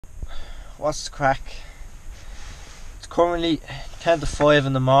What's the crack? It's currently 10 to 5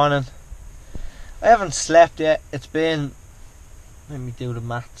 in the morning. I haven't slept yet. It's been, let me do the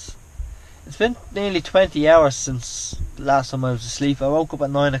maths. It's been nearly 20 hours since the last time I was asleep. I woke up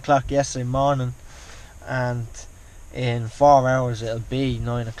at 9 o'clock yesterday morning, and in 4 hours it'll be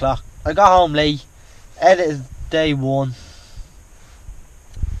 9 o'clock. I got home late, edited day 1.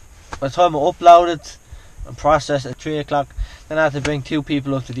 By the time I uploaded and processed at 3 o'clock, then I had to bring 2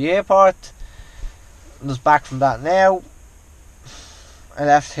 people up to the airport. I was back from that now. I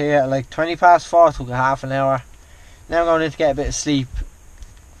left here at like 20 past 4, took a half an hour. Now I'm going in to get a bit of sleep.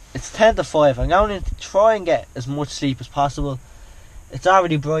 It's 10 to 5. I'm going in to try and get as much sleep as possible. It's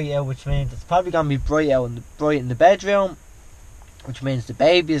already bright out, which means it's probably going to be bright in the bedroom, which means the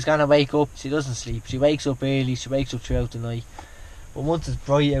baby is going to wake up. She doesn't sleep. She wakes up early. She wakes up throughout the night. But once it's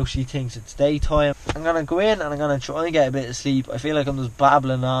bright out, she thinks it's daytime. I'm going to go in and I'm going to try and get a bit of sleep. I feel like I'm just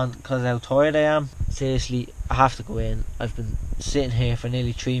babbling on because of how tired I am. Seriously, I have to go in. I've been sitting here for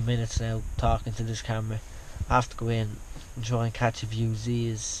nearly 3 minutes now talking to this camera. I have to go in and try and catch a few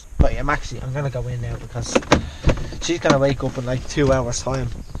Z's. But I'm going to go in now because she's going to wake up in like 2 hours time.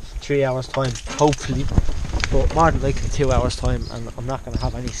 3 hours time, hopefully. But more than likely 2 hours time, and I'm not going to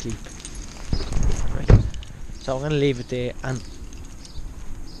have any sleep. Right. So I'm going to leave it there, and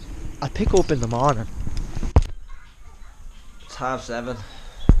I'll pick up in the morning. It's 7:30.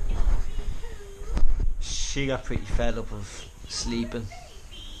 She got pretty fed up of sleeping.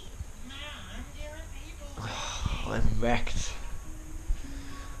 I'm wrecked.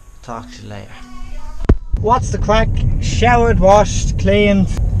 Talk to you later. What's the crack? Showered, washed, cleaned.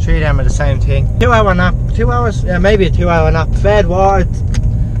 3 of them are the same thing. 2 hour nap. 2 hours? Yeah, maybe a 2 hour nap. Fed, watered.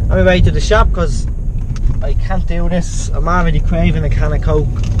 On my way to the shop because I can't do this. I'm already craving a can of Coke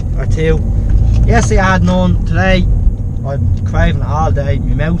or 2. Yesterday I had none. Today I'm craving it all day.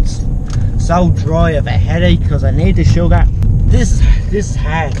 My mouth's so dry. I have a headache because I need the sugar. This is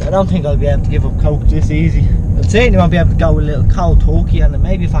hard. I don't think I'll be able to give up Coke this easy. I certainly won't be able to go with a little cold turkey on it.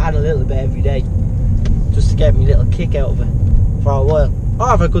 Maybe if I had a little bit every day, just to get me a little kick out of it for a while.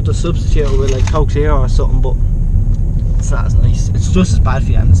 Or if I could just substitute it with like Coke Zero or something, but it's not as nice. It's just as bad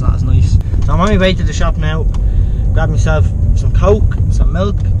for you and it's not as nice. So I'm on my way to the shop now. Grab myself some Coke, some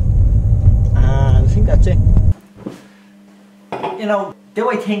milk, and I think that's it. You know, do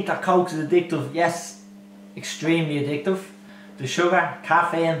I think that Coke is addictive? Yes, extremely addictive. The sugar,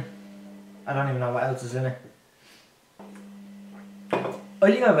 caffeine, I don't even know what else is in it.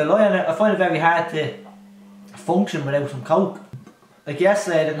 I think I rely on it. I find it very hard to function without some Coke. Like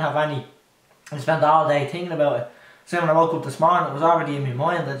yesterday I didn't have any. I spent all day thinking about it. So when I woke up this morning it was already in my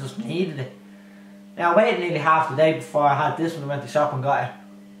mind. I just needed it. Now I waited nearly half the day before I had this when I went to the shop and got it.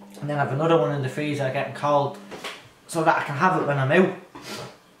 And then I have another one in the freezer getting cold so that I can have it when I'm out.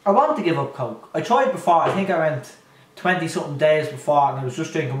 I want to give up Coke. I tried before. I think I went 20 something days before and I was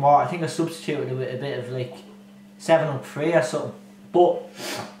just drinking water. I think I substituted it with a bit of like 7-Up free or something. But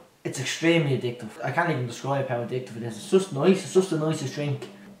it's extremely addictive. I can't even describe how addictive it is. It's just nice. It's just the nicest drink.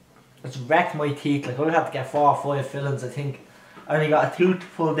 It's wrecked my teeth. Like I had to get 4 or 5 fillings. I think I only got a tooth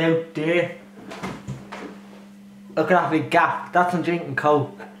pulled out there. Look at that big gap. That's from drinking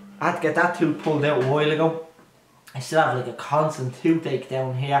Coke. I had to get that tooth pulled out a while ago. I still have like a constant toothache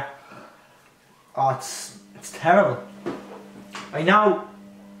down here. Oh, it's terrible. I know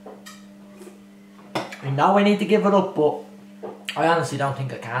I need to give it up, but I honestly don't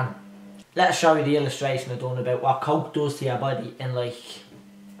think I can. Let's show you the illustration I've done about what Coke does to your body in like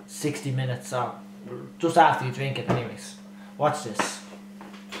 60 minutes or just after you drink it anyways. Watch this.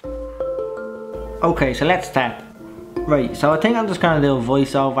 Okay, so let's start. Right, so I think I'm just going to do a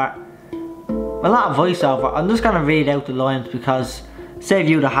voiceover. Well, not a voiceover, I'm just going to read out the lines because save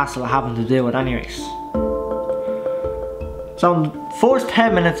you the hassle of having to do it anyways. So in the first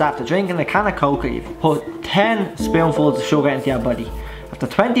 10 minutes after drinking a can of Coke, you've put 10 spoonfuls of sugar into your body. After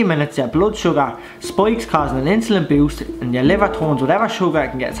 20 minutes, your blood sugar spikes, causing an insulin boost, and your liver turns whatever sugar it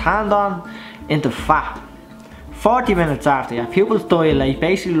can get its hand on into fat. 40 minutes after, your pupils dilate,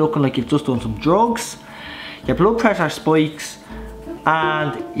 basically looking like you've just done some drugs. Your blood pressure spikes,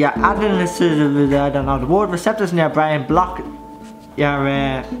 and your adenosine, I don't know the word, receptors in your brain block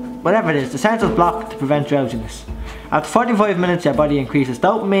your, whatever it is, the sensors block to prevent drowsiness. After 45 minutes, your body increases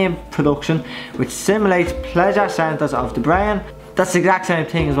dopamine production, which stimulates pleasure centers of the brain. That's the exact same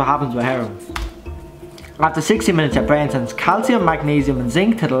thing as what happens with heroin. After 60 minutes, your brain sends calcium, magnesium and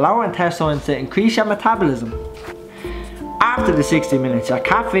zinc to the lower intestines to increase your metabolism. After the 60 minutes, your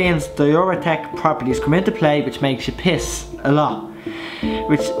caffeine's diuretic properties come into play, which makes you piss a lot.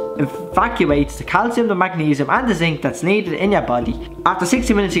 which evacuates the calcium, the magnesium and the zinc that's needed in your body. After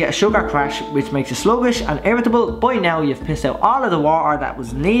 60 minutes you get a sugar crash, which makes you sluggish and irritable. By now you've pissed out all of the water that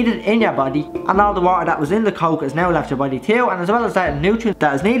was needed in your body, and all the water that was in the Coke has now left your body too, and as well as that, nutrient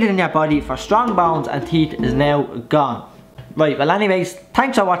that is needed in your body for strong bones and teeth is now gone. Right, well anyways,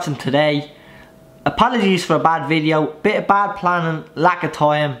 thanks for watching today. Apologies for a bad video, bit of bad planning, lack of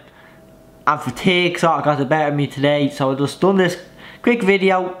time, and fatigue sort of got the better of me today, so I just done this quick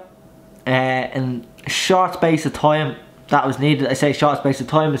video in a short space of time that was needed. I say short space of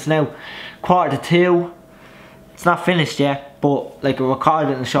time, it's now 1:45. It's not finished yet, but like I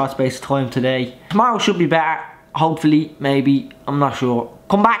recorded in a short space of time today. Tomorrow should be better, hopefully, maybe, I'm not sure.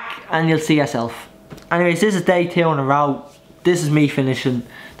 Come back and you'll see yourself. Anyways, this is day 2 in a row. This is me finishing.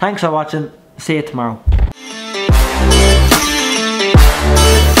 Thanks for watching. See you tomorrow.